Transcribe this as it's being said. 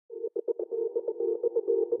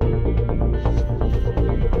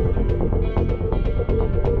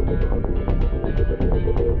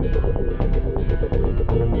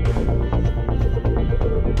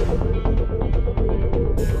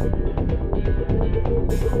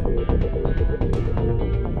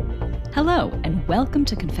Welcome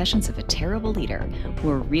to Confessions of a Terrible Leader,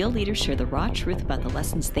 where real leaders share the raw truth about the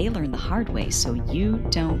lessons they learned the hard way so you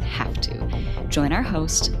don't have to. Join our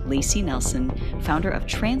host, Lacey Nelson, founder of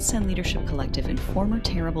Transcend Leadership Collective and former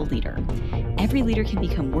terrible leader. Every leader can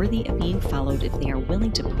become worthy of being followed if they are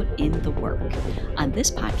willing to put in the work. On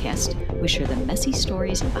this podcast, we share the messy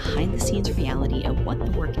stories and behind-the-scenes reality of what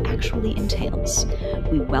the work actually entails.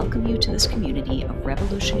 We welcome you to this community of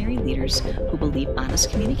revolutionary leaders who believe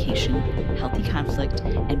honest communication, healthy conflict,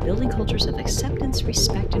 and building cultures of acceptance,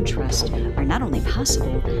 respect, and trust are not only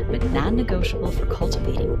possible, but non-negotiable for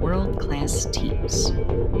cultivating world-class teams.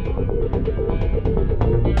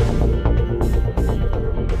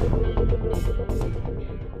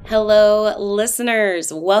 Hello,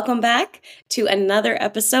 listeners. Welcome back to another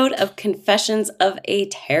episode of Confessions of a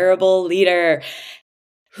Terrible Leader.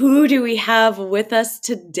 Who do we have with us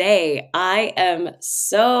today? I am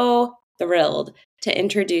so thrilled to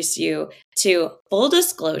introduce you to full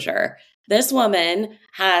disclosure. This woman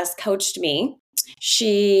has coached me.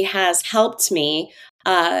 She has helped me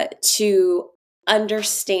to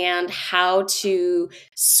understand how to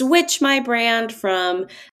switch my brand from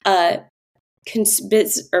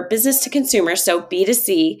business to consumer, so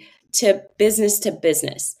B2C, to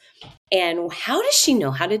business. And how does she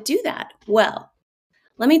know how to do that? Well,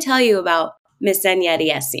 let me tell you about Miss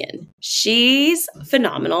Anniedi Essien. She's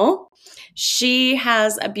phenomenal. She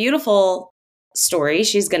has a beautiful story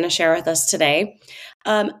she's going to share with us today.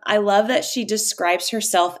 I love that she describes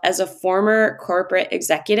herself as a former corporate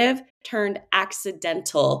executive turned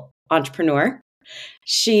accidental entrepreneur.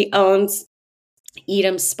 She owns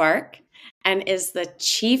Idem Spark and is the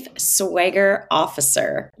Chief Swagger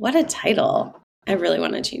Officer. What a title. I really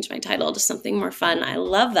want to change my title to something more fun. I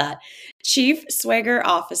love that. Chief Swagger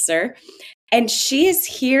Officer. And she is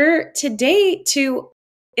here today to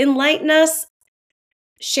enlighten us,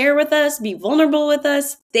 share with us, be vulnerable with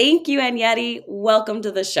us. Thank you, Anniedi. Welcome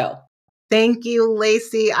to the show. Thank you,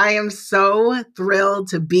 Lacey. I am so thrilled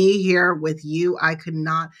to be here with you. I could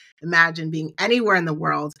not imagine being anywhere in the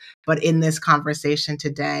world but in this conversation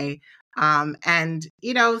today. Thank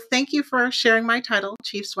you for sharing my title,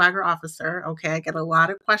 Chief Swagger Officer. Okay, I get a lot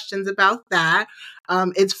of questions about that.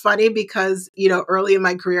 It's funny because, early in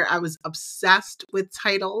my career, I was obsessed with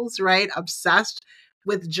titles, right? Obsessed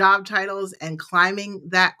with job titles and climbing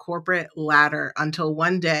that corporate ladder until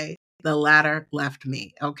one day, the ladder left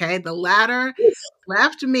me. Okay. The ladder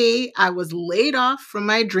left me. I was laid off from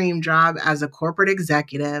my dream job as a corporate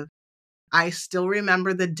executive. I still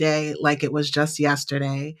remember the day like it was just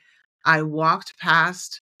yesterday. I walked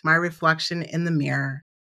past my reflection in the mirror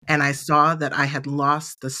and I saw that I had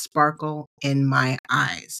lost the sparkle in my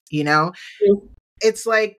eyes. It's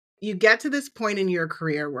like you get to this point in your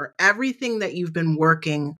career where everything that you've been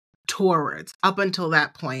working towards up until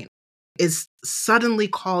that point is suddenly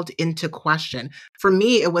called into question. For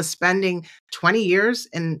me, it was spending 20 years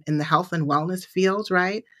in the health and wellness field,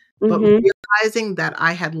 right? But realizing that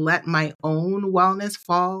I had let my own wellness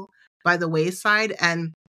fall by the wayside.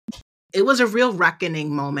 And it was a real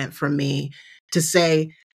reckoning moment for me to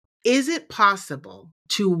say, is it possible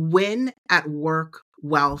to win at work,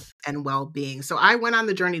 wealth, and well-being? So I went on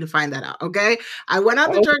the journey to find that out, okay? I went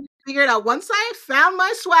on the journey to figure it out. Once I found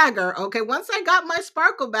my swagger, okay, once I got my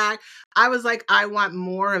sparkle back, I was like, I want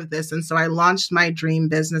more of this. And so I launched my dream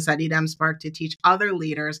business at Idem Spark to teach other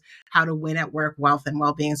leaders how to win at work, wealth, and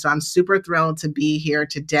well-being. So I'm super thrilled to be here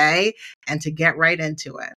today and to get right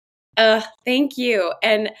into it. Thank you.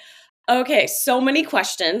 And okay, so many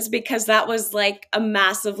questions because that was like a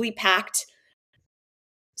massively packed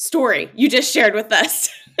story you just shared with us.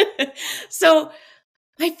 So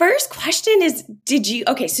my first question is, did you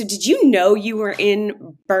know you were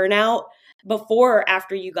in burnout before or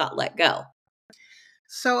after you got let go?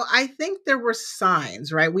 So I think there were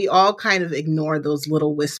signs, right? We all kind of ignore those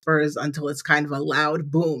little whispers until it's kind of a loud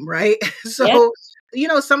boom, right? So,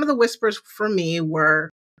 some of the whispers for me were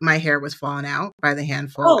my hair was falling out by the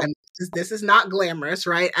handful. And this is not glamorous,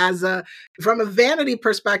 right? From a vanity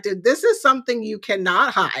perspective, this is something you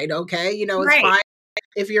cannot hide, okay? It's fine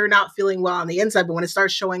if you're not feeling well on the inside, but when it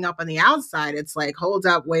starts showing up on the outside, it's like, hold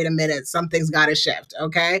up, wait a minute, something's got to shift,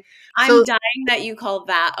 okay? I'm dying that you call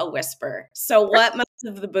that a whisper. So what must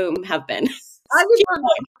have the boom have been? I was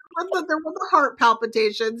there were the heart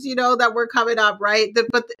palpitations, that were coming up, right?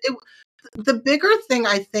 The bigger thing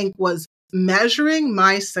I think was measuring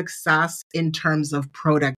my success in terms of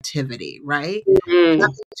productivity, right?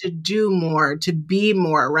 To do more, to be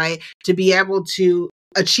more, right? To be able to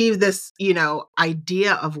achieve this,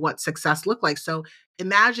 idea of what success looked like. So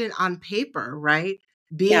imagine on paper, right?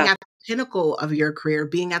 Being at the pinnacle of your career,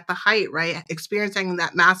 being at the height, right? Experiencing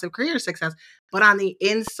that massive career success, but on the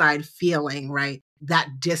inside feeling, right?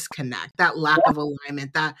 That disconnect, that lack of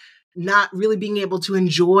alignment, that not really being able to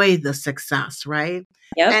enjoy the success, right?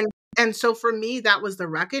 Yep. And and so for me, that was the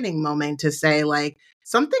reckoning moment to say, like,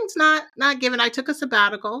 something's not given. I took a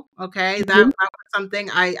sabbatical. Okay. That Mhm. was something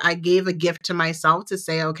I gave a gift to myself to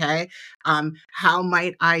say, okay, how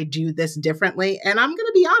might I do this differently? And I'm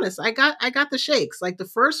gonna be honest, I got the shakes. Like the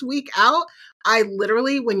first week out, I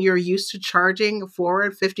literally, when you're used to charging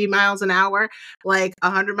forward 50 miles an hour, like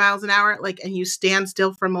 100 miles an hour, like, and you stand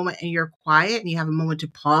still for a moment and you're quiet and you have a moment to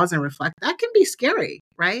pause and reflect, that can be scary,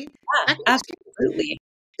 right? Yeah, That can be scary. absolutely.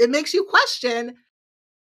 It makes you question,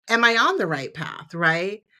 am I on the right path,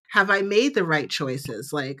 right? Have I made the right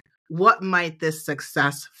choices? Like, what might this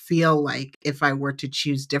success feel like if I were to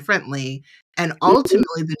choose differently? And Mhm.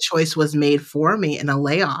 ultimately, the choice was made for me in a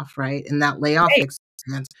layoff, right? In that layoff Right.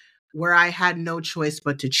 experience where I had no choice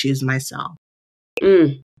but to choose myself.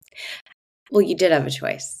 Mm. Well, you did have a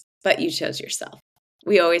choice, but you chose yourself.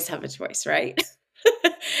 We always have a choice, right?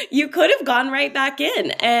 You could have gone right back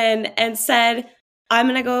in and said, "I'm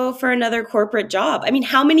gonna go for another corporate job." I mean,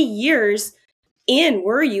 how many years in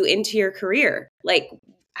were you into your career? Like,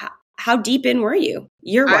 ho how deep in were you I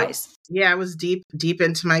year-wise? Yeah, I was deep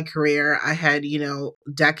into my career. I had,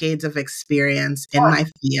 decades of experience in my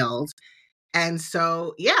field. And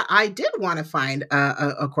so, yeah, I did want to find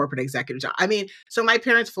a corporate executive job. I mean, so my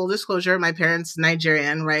parents, full disclosure, my parents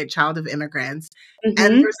Nigerian, right, child of immigrants, and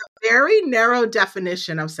Mhm. there's a very narrow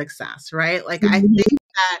definition of success, right? Like I Mhm. think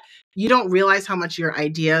that you don't realize how much your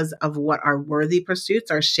ideas of what are worthy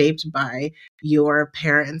pursuits are shaped by your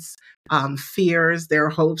parents' fears, their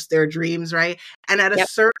hopes, their dreams, right? And at a Yep.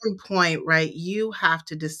 certain point, right, you have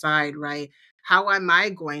to decide, right? How am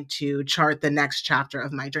I going to chart the next chapter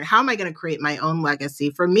of my journey? How am I going to create my own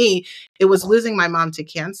legacy? For me, it was losing my mom to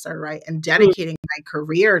cancer, right? And Mm. dedicating my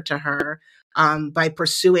career to her by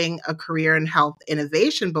pursuing a career in health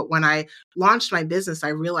innovation. But when I launched my business, I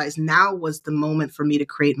realized now was the moment for me to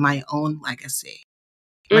create my own legacy.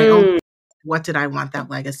 My own, Mm. what did I want that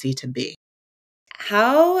legacy to be?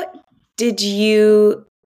 How did you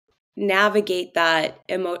navigate that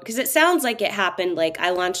because it sounds like it happened like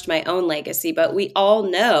I launched my own legacy, but we all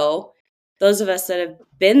know, those of us that have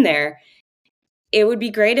been there, it would be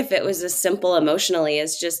great if it was as simple emotionally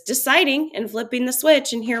as just deciding and flipping the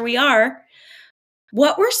switch, and here we are.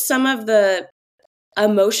 What were some of the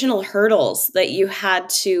emotional hurdles that you had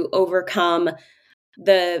to overcome?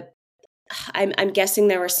 The I'm guessing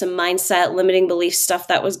there was some mindset, limiting belief stuff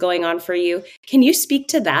that was going on for you. Can you speak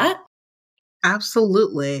to that?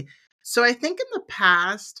 Absolutely. So I think in the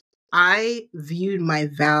past, I viewed my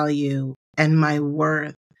value and my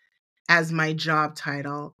worth as my job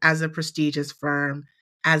title, as a prestigious firm,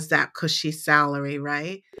 as that cushy salary,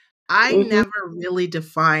 right? I Mhm. never really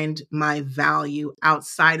defined my value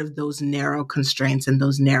outside of those narrow constraints and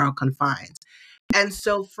those narrow confines. And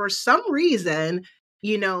so for some reason,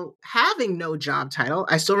 having no job title,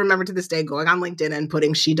 I still remember to this day going on LinkedIn and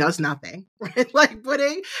putting she does nothing, right? Like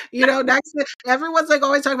putting, next to everyone's like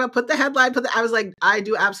always talking about put the headline, I was like, I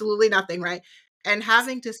do absolutely nothing, right? And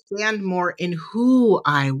having to stand more in who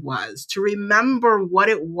I was, to remember what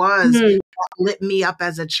it was Mhm. that lit me up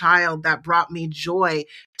as a child, that brought me joy,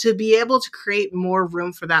 to be able to create more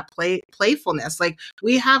room for that playfulness. Like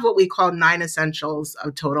we have what we call 9 essentials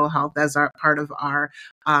of total health as our part of our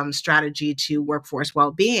strategy to workforce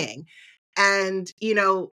well-being. And,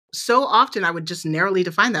 so often I would just narrowly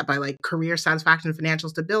define that by like career satisfaction, financial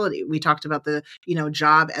stability. We talked about the,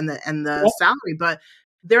 job and the Yep. salary, but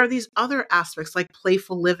there are these other aspects like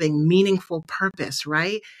playful living, meaningful purpose,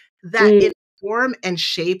 right? That Mm. inform and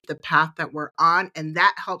shape the path that we're on. And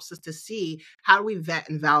that helps us to see how do we vet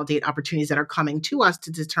and validate opportunities that are coming to us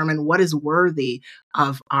to determine what is worthy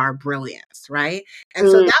of our brilliance, right? And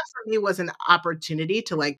so Mm. that for me was an opportunity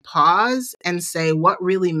to like pause and say, what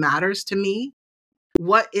really matters to me?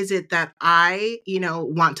 What is it that I,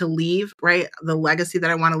 want to leave, right? The legacy that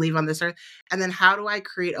I want to leave on this earth. And then how do I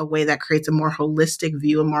create a way that creates a more holistic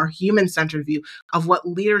view, a more human centered view of what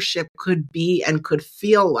leadership could be and could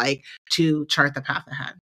feel like to chart the path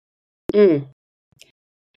ahead? Mm.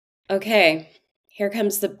 Okay, here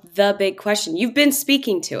comes the big question. You've been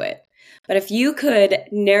speaking to it, but if you could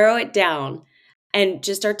narrow it down and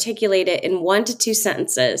just articulate it in 1 to 2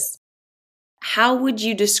 sentences, how would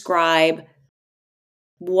you describe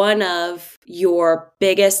one of your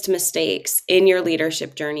biggest mistakes in your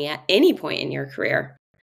leadership journey at any point in your career?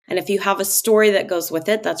 And if you have a story that goes with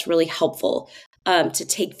it, that's really helpful to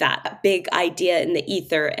take that big idea in the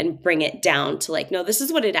ether and bring it down to like, no, this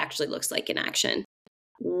is what it actually looks like in action.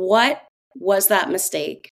 What was that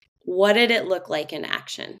mistake? What did it look like in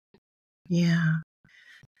action? Yeah.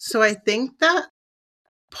 So I think that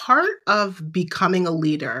part of becoming a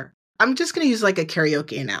leader, I'm just going to use like a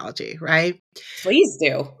karaoke analogy, right? Please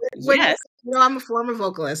do. When Yes. I'm a former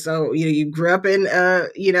vocalist, so you grew up in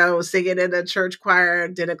singing in a church choir,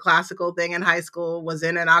 did a classical thing in high school, was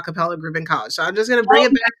in an a cappella group in college. So I'm just going to bring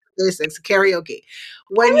it back to basics, karaoke.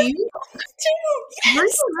 When you Yes.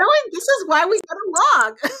 really, this is why we get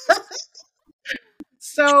along.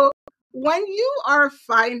 So when you are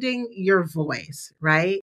finding your voice,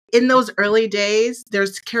 right? In those early days,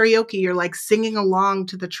 there's karaoke. You're like singing along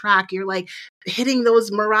to the track. You're like hitting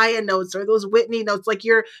those Mariah notes or those Whitney notes. Like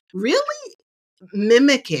you're really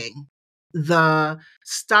mimicking the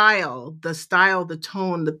tone,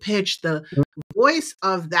 the pitch, the voice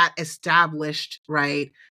of that established,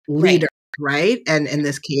 right, leader, right? And in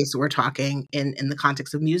this case, we're talking in the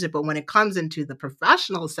context of music. But when it comes into the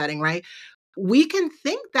professional setting, right, we can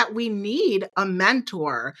think that we need a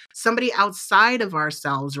mentor, somebody outside of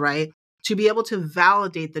ourselves, right? To be able to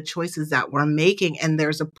validate the choices that we're making. And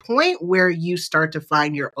there's a point where you start to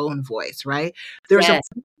find your own voice, right? There's a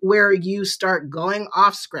point where you start going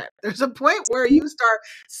off script. There's a point where you start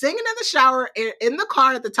singing in the shower, in the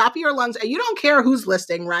car at the top of your lungs, and you don't care who's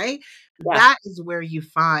listening, right? Yeah. That is where you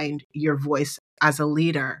find your voice as a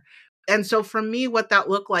leader. And so for me, what that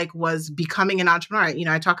looked like was becoming an entrepreneur.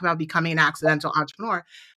 I talk about becoming an accidental entrepreneur.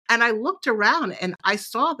 And I looked around and I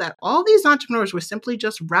saw that all these entrepreneurs were simply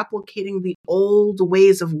just replicating the old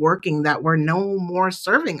ways of working that were no more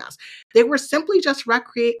serving us. They were simply just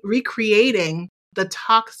recreating the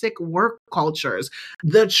toxic work cultures,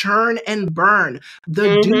 the churn and burn,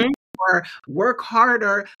 the do more, work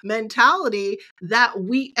harder mentality that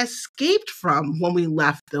we escaped from when we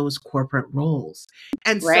left those corporate roles.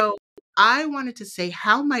 And so I wanted to say,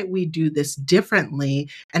 how might we do this differently?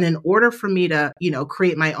 And in order for me to,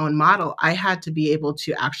 create my own model, I had to be able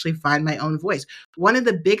to actually find my own voice. One of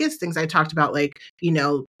the biggest things I talked about,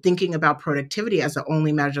 thinking about productivity as the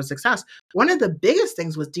only measure of success. One of the biggest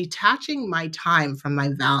things was detaching my time from my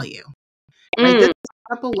value. Right? This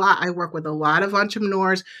comes up a lot. I work with a lot of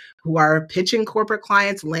entrepreneurs who are pitching corporate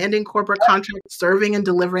clients, landing corporate contracts, serving and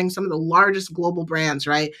delivering some of the largest global brands,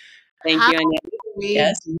 right? Thank you, Anniedi. We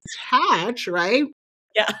detach, right?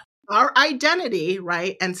 Yeah. Our identity,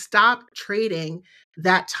 right? And stop trading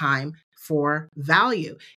that time for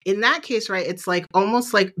value. In that case, right, it's like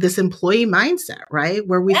almost like this employee mindset, right?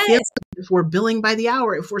 Where we feel if we're billing by the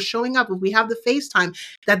hour, if we're showing up, if we have the FaceTime,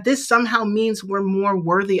 that this somehow means we're more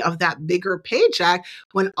worthy of that bigger paycheck,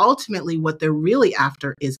 when ultimately what they're really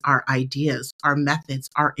after is our ideas, our methods,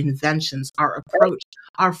 our inventions, our approach,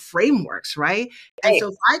 our frameworks, right? And so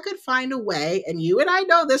if I could find a way, and you and I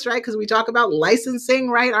know this, right? Because we talk about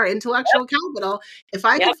licensing, right? Our intellectual capital. If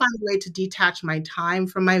I could find a way to detach my time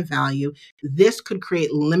from my value, this could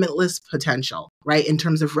create limitless potential, right? In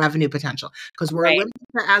terms of revenue potential, because we're limited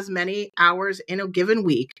to as many hours in a given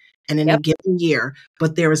week and in a given year,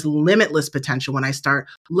 but there is limitless potential when I start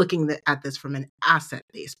looking at this from an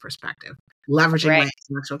asset-based perspective, leveraging my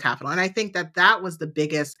intellectual capital. And I think that was the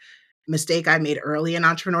biggest mistake I made early in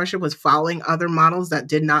entrepreneurship, was following other models that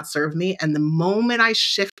did not serve me. And the moment I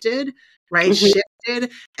shifted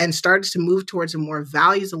and started to move towards a more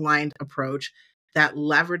values aligned approach that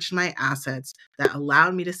leveraged my assets, that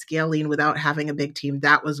allowed me to scale lean without having a big team,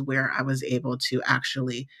 that was where I was able to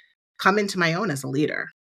actually come into my own as a leader.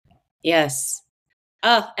 Yes.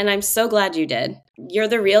 Oh, and I'm so glad you did. You're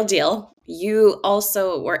the real deal. You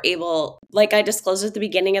also were able, like I disclosed at the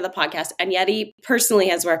beginning of the podcast, Anniedi personally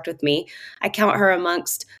has worked with me. I count her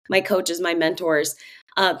amongst my coaches, my mentors,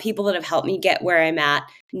 people that have helped me get where I'm at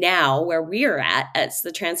now, where we're at. It's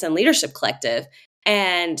the Transcend Leadership Collective.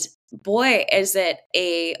 And boy, is it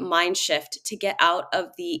a mind shift to get out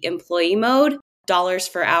of the employee mode, dollars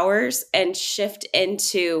for hours, and shift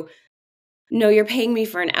into, no, you're paying me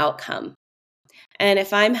for an outcome. And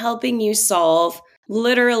if I'm helping you solve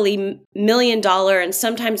literally $1 million and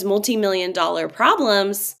sometimes multi-million dollar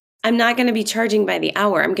problems, I'm not going to be charging by the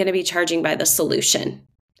hour. I'm going to be charging by the solution.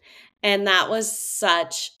 And that was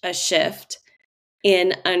such a shift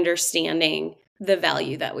in understanding the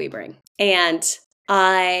value that we bring. And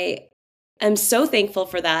I am so thankful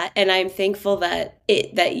for that. And I'm thankful that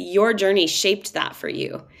your journey shaped that for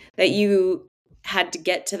you, that you had to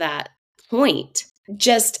get to that point.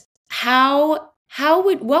 Just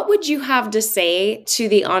what would you have to say to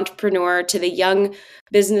the entrepreneur, to the young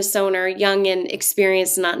business owner, young and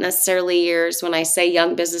experienced, not necessarily years? When I say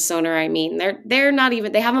young business owner, I mean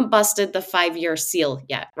they haven't busted the 5-year seal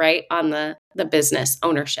yet, right? On the business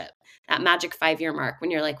ownership. that magic 5-year mark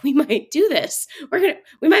when you're like, we might do this.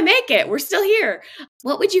 We might make it. We're still here.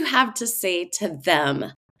 What would you have to say to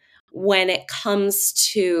them when it comes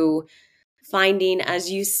to finding,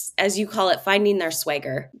 as you call it, finding their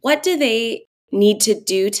swagger? What do they need to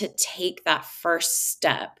do to take that first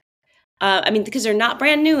step? Because they're not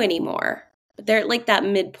brand new anymore, but they're like that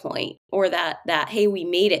midpoint or that hey, we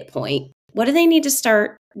made it point. What do they need to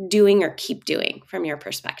start doing or keep doing from your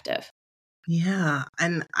perspective? Yeah.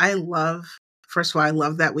 And first of all, I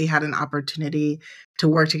love that we had an opportunity to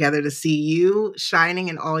work together to see you shining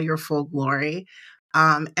in all your full glory.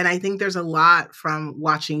 And I think there's a lot from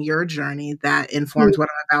watching your journey that informs what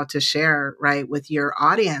I'm about to share, right, with your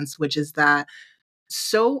audience, which is that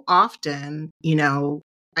so often,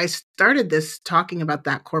 I started this talking about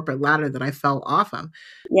that corporate ladder that I fell off of.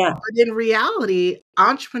 Yeah. But in reality,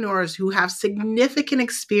 entrepreneurs who have significant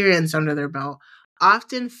experience under their belt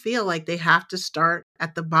often feel like they have to start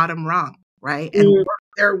at the bottom rung, right? And work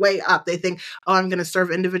their way up. They think, oh, I'm going to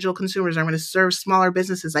serve individual consumers. I'm going to serve smaller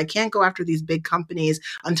businesses. I can't go after these big companies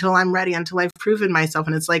until I'm ready, until I've proven myself.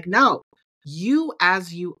 And it's like, no, you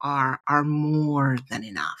as you are more than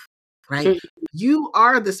enough, right? You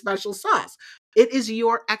are the special sauce. It is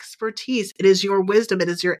your expertise. It is your wisdom. It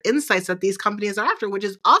is your insights that these companies are after, which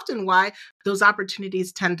is often why those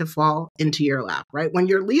opportunities tend to fall into your lap, right? When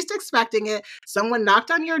you're least expecting it, someone knocked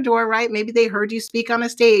on your door, right? Maybe they heard you speak on a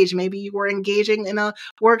stage. Maybe you were engaging in a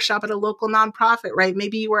workshop at a local nonprofit, right?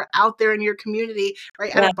 Maybe you were out there in your community,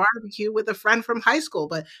 right? At a barbecue with a friend from high school.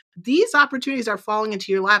 But these opportunities are falling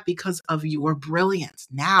into your lap because of your brilliance.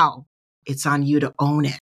 Now it's on you to own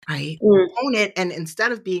it. Right? Own it. And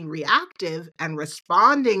instead of being reactive and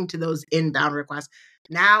responding to those inbound requests,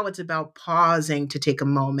 now it's about pausing to take a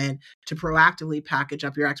moment to proactively package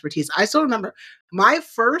up your expertise. I still remember my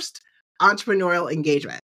first entrepreneurial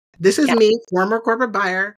engagement. This is me, former corporate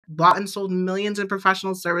buyer, bought and sold millions of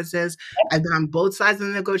professional services. I've been on both sides of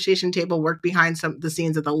the negotiation table, worked behind the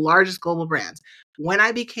scenes of the largest global brands. When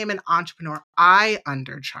I became an entrepreneur, I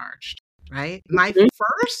undercharged. Right? My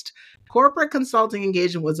first corporate consulting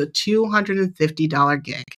engagement was a $250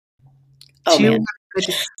 gig. Oh, man.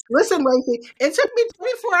 Listen, Lacey, it took me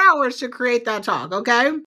 24 hours to create that talk,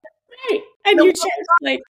 okay? Right. And you charged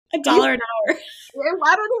like $1 an hour.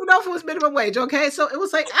 I don't even know if it was minimum wage, okay? So it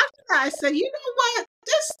was like, after that, I said, you know what?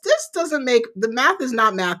 This doesn't make, the math is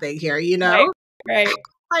not mathing here, Right.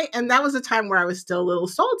 Right. And that was a time where I was still a little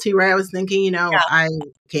salty, right? I was thinking, I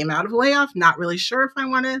came out of a layoff, not really sure if I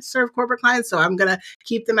want to serve corporate clients. So I'm going to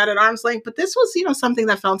keep them at an arm's length. But this was, something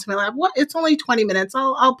that fell into my lap. What? It's only 20 minutes.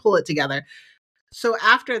 I'll pull it together. So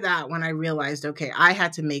after that, when I realized, okay, I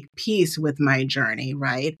had to make peace with my journey,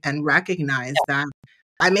 right? And recognize that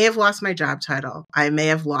I may have lost my job title. I may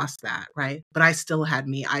have lost that, right? But I still had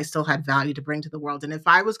me. I still had value to bring to the world. And if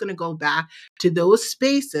I was going to go back to those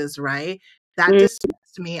spaces, right, that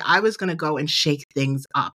distressed me, I was going to go and shake things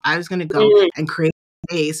up. I was going to go and create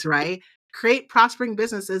space, right? Create prospering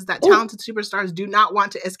businesses that talented superstars do not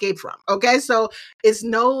want to escape from. Okay. So it's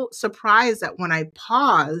no surprise that when I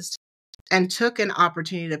paused and took an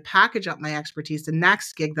opportunity to package up my expertise, the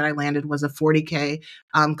next gig that I landed was a $40K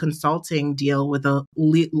consulting deal with a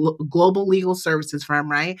global legal services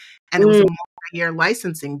firm, right? And it was a multi-year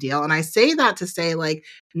licensing deal. And I say that to say, like,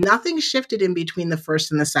 nothing shifted in between the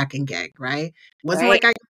first and the second gig, right? It wasn't like I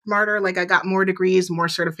got smarter, like I got more degrees, more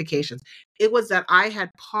certifications. It was that I had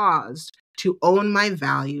paused to own my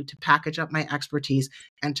value, to package up my expertise,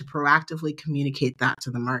 and to proactively communicate that to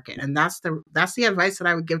the market. And that's the advice that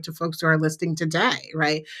I would give to folks who are listening today,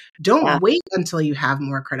 right? Don't wait until you have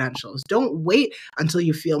more credentials. Don't wait until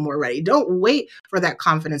you feel more ready. Don't wait for that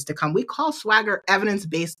confidence to come. We call swagger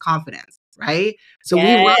evidence-based confidence, right? So we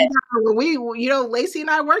run down, Lacey and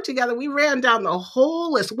I worked together. We ran down the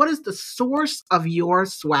whole list. What is the source of your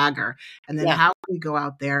swagger? And then how do we go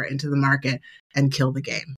out there into the market and kill the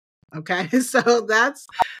game? Okay. So that's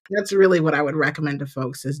really what I would recommend to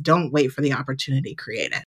folks is don't wait for the opportunity,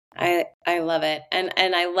 create it. I love it. And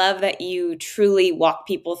I love that you truly walk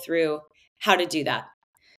people through how to do that.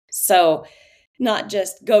 So not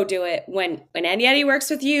just go do it. When Anniedi works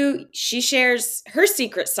with you, she shares her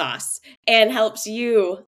secret sauce and helps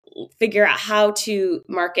you figure out how to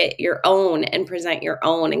market your own and present your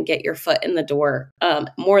own and get your foot in the door,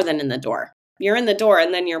 more than in the door. You're in the door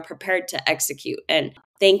and then you're prepared to execute. And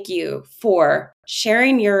thank you for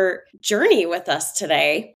sharing your journey with us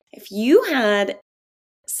today. If you had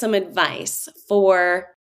some advice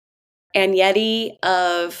for Anniedi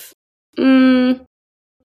of,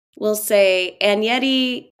 we'll say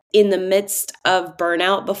Anniedi in the midst of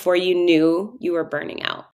burnout before you knew you were burning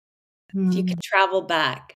out, if you could travel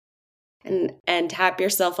back and tap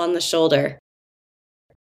yourself on the shoulder,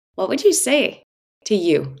 what would you say to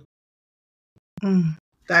you?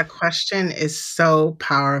 That question is so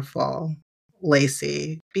powerful,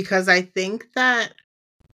 Lacey, because I think that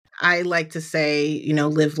I like to say,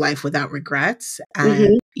 live life without regrets.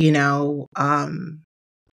 And,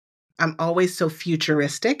 I'm always so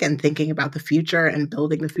futuristic and thinking about the future and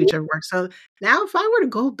building the future of work. So now, if I were to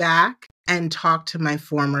go back and talk to my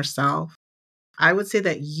former self, I would say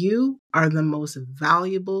that you are the most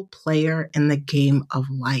valuable player in the game of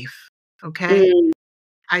life. Okay. Mm,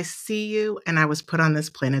 I see you and I was put on this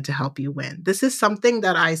planet to help you win. This is something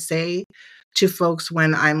that I say to folks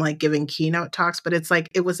when I'm like giving keynote talks, but it's like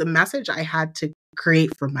it was a message I had to create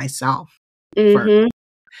for myself first. mhm.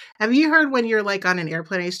 Have you heard when you're like on an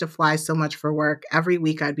airplane? I used to fly so much for work. Every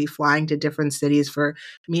week I'd be flying to different cities for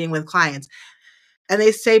meeting with clients. And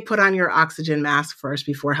they say put on your oxygen mask first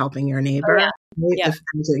before helping your Oh, yeah. neighbor, right? Yeah. If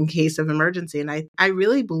in case of emergency. And I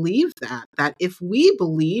really believe that if we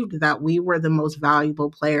believed that we were the most valuable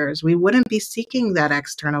players, we wouldn't be seeking that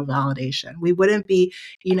external validation. We wouldn't be,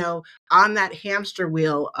 on that hamster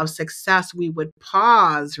wheel of success. We would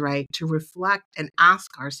pause, right, to reflect and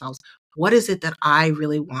ask ourselves, what is it that I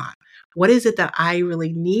really want? What is it that I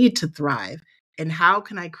really need to thrive? And how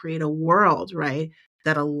can I create a world, right,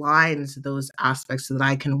 that aligns those aspects so that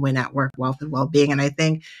I can win at work, wealth, and well-being. And I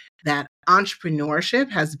think that entrepreneurship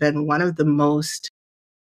has been one of the most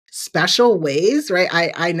special ways, right?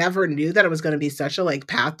 I never knew that it was going to be such a like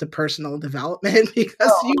path to personal development because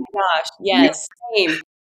Oh my gosh. you Yes. Same.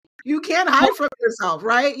 you can't hide from yourself,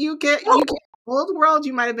 right? You can't old world,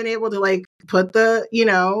 you might have been able to like put the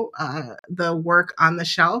work on the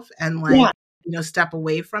shelf and like, Yeah. step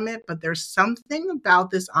away from it. But there's something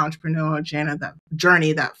about this entrepreneurial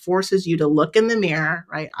journey that forces you to look in the mirror,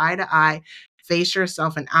 right? Eye to eye, face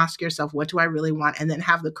yourself and ask yourself, what do I really want? And then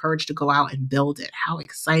have the courage to go out and build it. How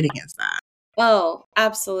exciting is that? Oh,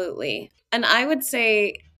 absolutely. And I would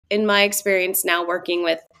say, in my experience now working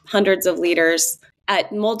with hundreds of leaders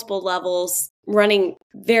at multiple levels, running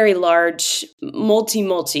very large, multi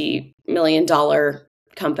million dollar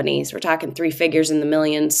companies, we're talking three figures in the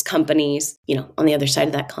millions companies, on the other side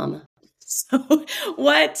of that comma. So,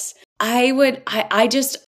 I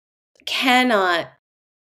just cannot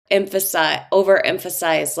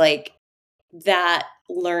overemphasize like that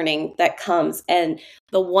learning that comes, and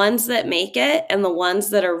the ones that make it and the ones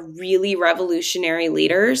that are really revolutionary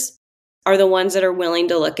leaders are the ones that are willing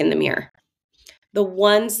to look in the mirror. The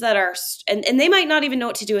ones that are and they might not even know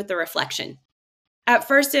what to do with the reflection. At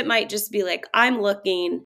first it might just be like, I'm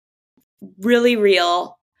looking really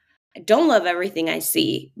real. I don't love everything I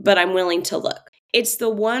see, but I'm willing to look. It's the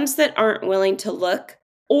ones that aren't willing to look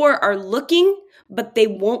or are looking, but they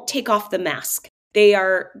won't take off the mask. They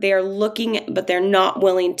are looking, but they're not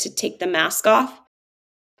willing to take the mask off.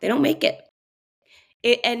 They don't make it.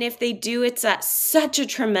 And if they do, it's at such a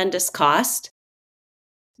tremendous cost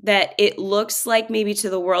that it looks like maybe to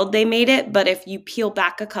the world they made it. But if you peel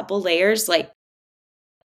back a couple layers, like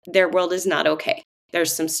their world is not okay.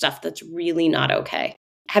 There's some stuff that's really not okay.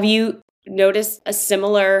 Have you noticed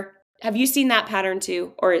have you seen that pattern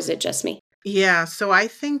too? Or is it just me? Yeah. So I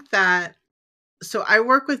think that so I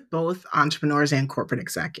work with both entrepreneurs and corporate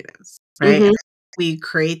executives, right? Mm-hmm. And we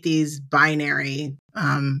create these binary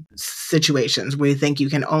situations where you think you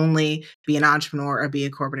can only be an entrepreneur or be a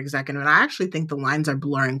corporate executive. And I actually think the lines are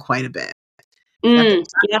blurring quite a bit. That there's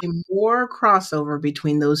Yeah. actually more crossover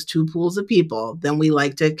between those two pools of people than we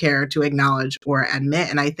like to care to acknowledge or admit.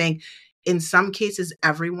 And I think in some cases,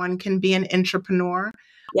 everyone can be an entrepreneur.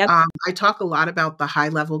 Yep. I talk a lot about the high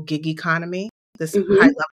level gig economy, this high Mm-hmm.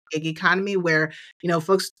 level gig economy where,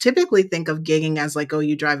 folks typically think of gigging as like, oh,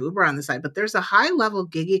 you drive Uber on the side, but there's a high level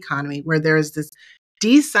gig economy where there's this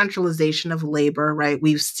decentralization of labor, right?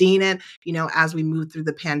 We've seen it, as we move through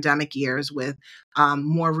the pandemic years with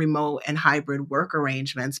more remote and hybrid work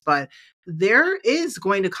arrangements. But there is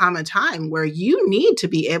going to come a time where you need to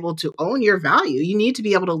be able to own your value. You need to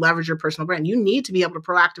be able to leverage your personal brand. You need to be able to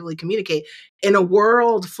proactively communicate in a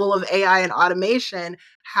world full of AI and automation,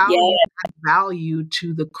 how Yeah. you add value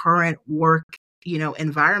to the current work,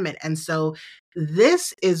 environment. And so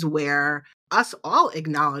this is where us all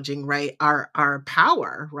acknowledging, right, our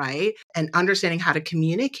power, right, and understanding how to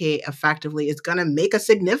communicate effectively is going to make a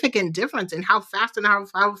significant difference in how fast and how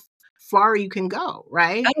far you can go,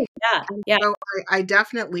 right? Oh, yeah. And Yeah. so I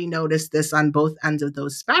definitely noticed this on both ends of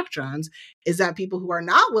those spectrums is that people who are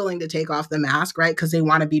not willing to take off the mask, right, because they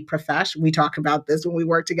want to be professional. We talked about this when we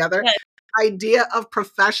worked together. Yeah. idea of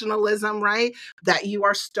professionalism, right? That you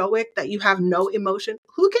are stoic, that you have no emotion.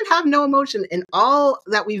 Who can have no emotion in all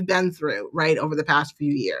that we've been through, right, over the past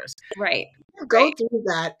few years? Right. Go through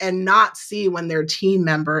that and not see when their team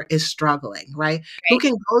member is struggling, right? Who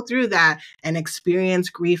can go through that and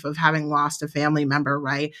experience grief of having lost a family member,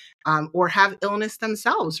 right? Or have illness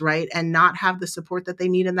themselves, right? And not have the support that they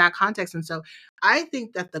need in that context. And so I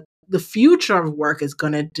think that the future of work is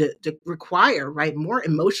going to require, right, more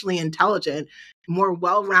emotionally intelligent, more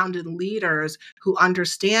well-rounded leaders who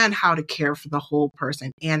understand how to care for the whole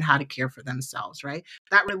person and how to care for themselves, right?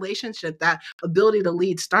 That relationship, that ability to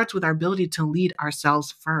lead starts with our ability to lead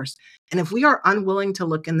ourselves first. And if we are unwilling to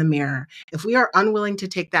look in the mirror, if we are unwilling to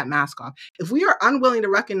take that mask off, if we are unwilling to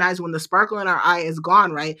recognize when the sparkle in our eye is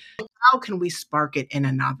gone, right, how can we spark it in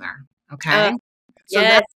another? Okay. So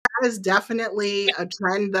Yes. that is definitely a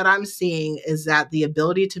trend that I'm seeing, is that the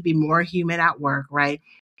ability to be more human at work, right,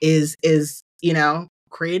 is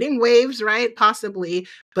creating waves, right? Possibly,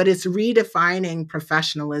 but it's redefining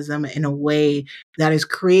professionalism in a way that is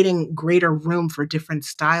creating greater room for different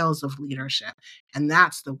styles of leadership. And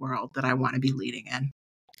that's the world that I want to be leading in.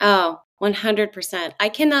 Oh, 100%. I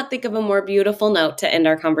cannot think of a more beautiful note to end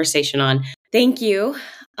our conversation on. Thank you.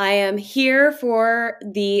 I am here for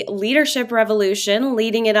the leadership revolution,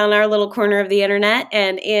 leading it on our little corner of the internet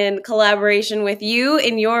and in collaboration with you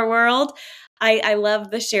in your world. I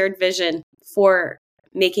love the shared vision for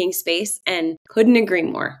making space and couldn't agree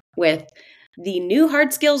more with the new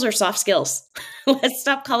hard skills or soft skills. Let's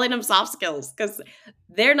stop calling them soft skills, because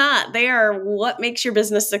they're not. They are what makes your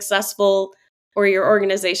business successful or your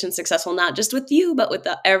organization successful, not just with you, but with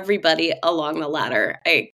everybody along the ladder.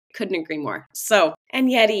 I couldn't agree more. So,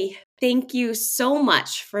 Anniedi, thank you so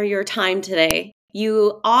much for your time today.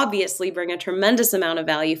 You obviously bring a tremendous amount of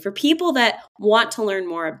value for people that want to learn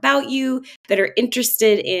more about you, that are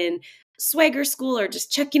interested in Swagger School or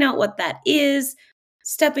just checking out what that is,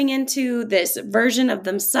 stepping into this version of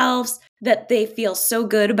themselves that they feel so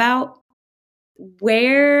good about.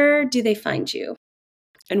 Where do they find you?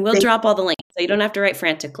 And we'll drop all the links so you don't have to write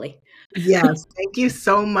frantically. Yes. Thank you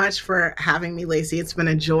so much for having me, Lacey. It's been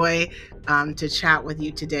a joy to chat with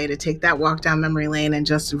you today, to take that walk down memory lane and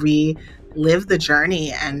just relive the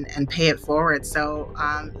journey and pay it forward. So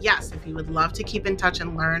yes, if you would love to keep in touch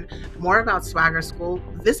and learn more about Swagger School,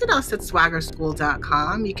 visit us at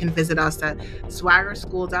swaggerschool.com. You can visit us at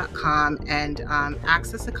swaggerschool.com and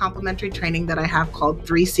access a complimentary training that I have called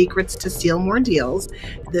 3 Secrets to Seal More Deals.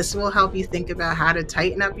 This will help you think about how to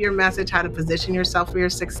tighten up your message, how to position yourself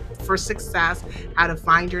for success, how to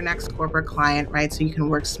find your next corporate client, right? So you can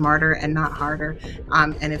work smarter and not harder.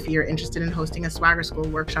 And if you're interested in hosting a Swagger School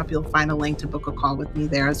workshop, you'll find a link to book a call with me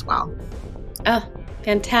there as well. Oh,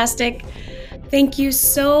 fantastic. Thank you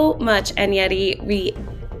so much, Anniedi. We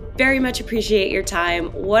very much appreciate your time.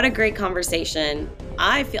 What a great conversation.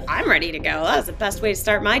 I feel I'm ready to go. That was the best way to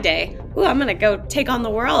start my day. Ooh, I'm going to go take on the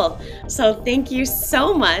world. So thank you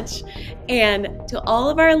so much. And to all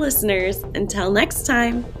of our listeners, until next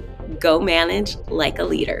time, go manage like a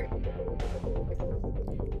leader.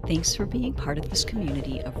 Thanks for being part of this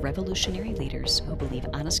community of revolutionary leaders who believe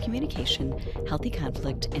honest communication, healthy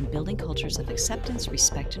conflict, and building cultures of acceptance,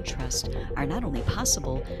 respect, and trust are not only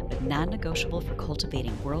possible, but non-negotiable for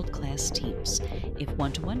cultivating world-class teams. If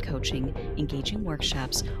one-to-one coaching, engaging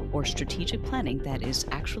workshops, or strategic planning that is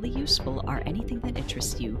actually useful are anything that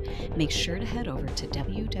interests you, make sure to head over to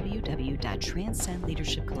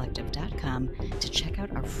www.transcendleadershipcollective.com to check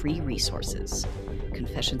out our free resources.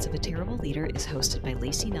 Confessions of a Terrible Leader is hosted by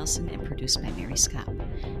Lacey Nelson and produced by Mary Scott.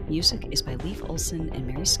 Music is by Leif Olson and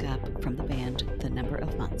Mary Scott from the band The Number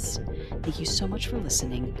of Months. Thank you so much for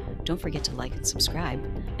listening. Don't forget to like and subscribe.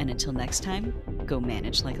 And until next time, go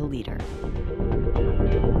manage like a leader.